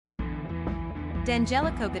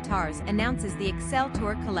D'Angelico Guitars announces the Excel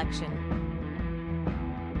Tour Collection.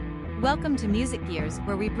 Welcome to Music Gears,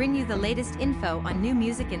 where we bring you the latest info on new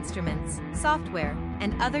music instruments, software,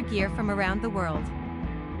 and other gear from around the world.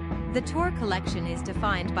 The Tour Collection is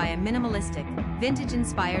defined by a minimalistic,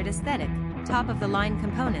 vintage-inspired aesthetic, top-of-the-line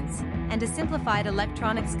components, and a simplified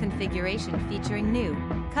electronics configuration featuring new,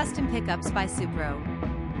 custom pickups by Supro.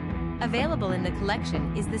 Available in the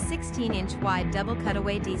collection is the 16-inch wide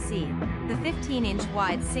double-cutaway DC, the 15-inch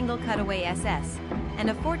wide single-cutaway SS, and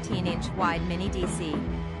a 14-inch wide mini DC.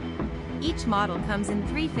 Each model comes in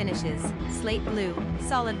 3 finishes: slate blue,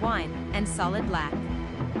 solid wine, and solid black.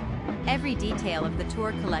 Every detail of the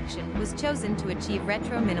Tour Collection was chosen to achieve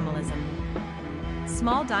retro minimalism.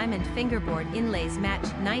 Small diamond fingerboard inlays match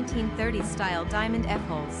 1930s style diamond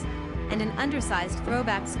F-holes, and an undersized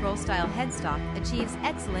Throwback Scroll-style headstock achieves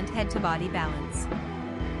excellent head-to-body balance.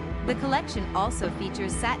 The collection also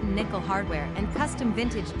features satin nickel hardware and custom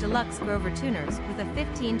Vintage Deluxe Grover tuners with a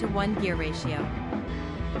 15:1 gear ratio.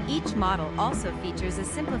 Each model also features a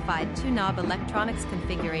simplified 2-knob electronics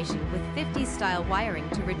configuration with 50s style wiring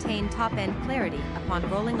to retain top-end clarity upon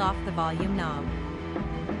rolling off the volume knob.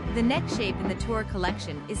 The neck shape in the Tour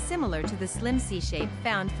Collection is similar to the slim C shape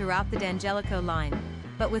found throughout the D'Angelico line,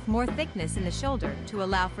 but with more thickness in the shoulder to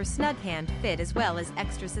allow for snug hand fit as well as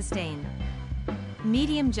extra sustain.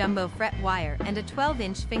 Medium jumbo fret wire and a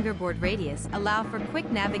 12-inch fingerboard radius allow for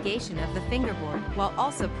quick navigation of the fingerboard while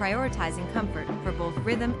also prioritizing comfort for both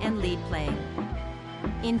rhythm and lead playing.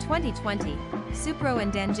 In 2020, Supro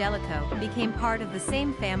and D'Angelico became part of the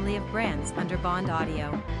same family of brands under Bond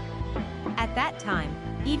Audio. At that time,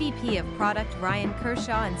 EVP of Product Ryan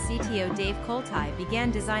Kershaw and CTO Dave Coltai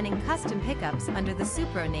began designing custom pickups under the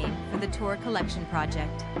Supro name for the Tour Collection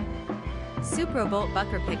project. Supro bolt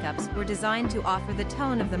bucker pickups were designed to offer the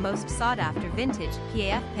tone of the most sought-after vintage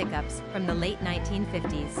PAF pickups from the late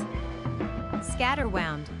 1950s. Scatter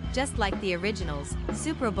wound, just like the originals,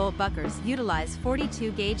 Supro bolt buckers utilize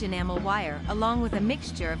 42-gauge enamel wire along with a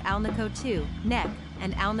mixture of Alnico 2 neck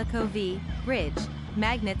and Alnico V bridge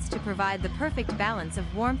magnets to provide the perfect balance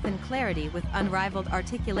of warmth and clarity with unrivaled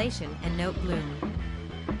articulation and note bloom.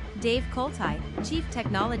 Dave Coltai, Chief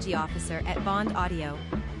Technology Officer at Bond Audio.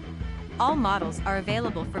 All models are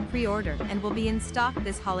available for pre-order and will be in stock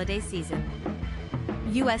this holiday season.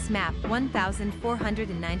 US MAP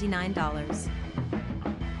 $1,499.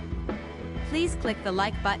 Please click the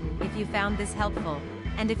like button if you found this helpful,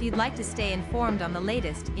 and if you'd like to stay informed on the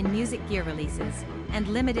latest in music gear releases and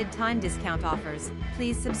limited time discount offers,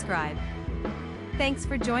 please subscribe. Thanks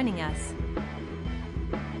for joining us.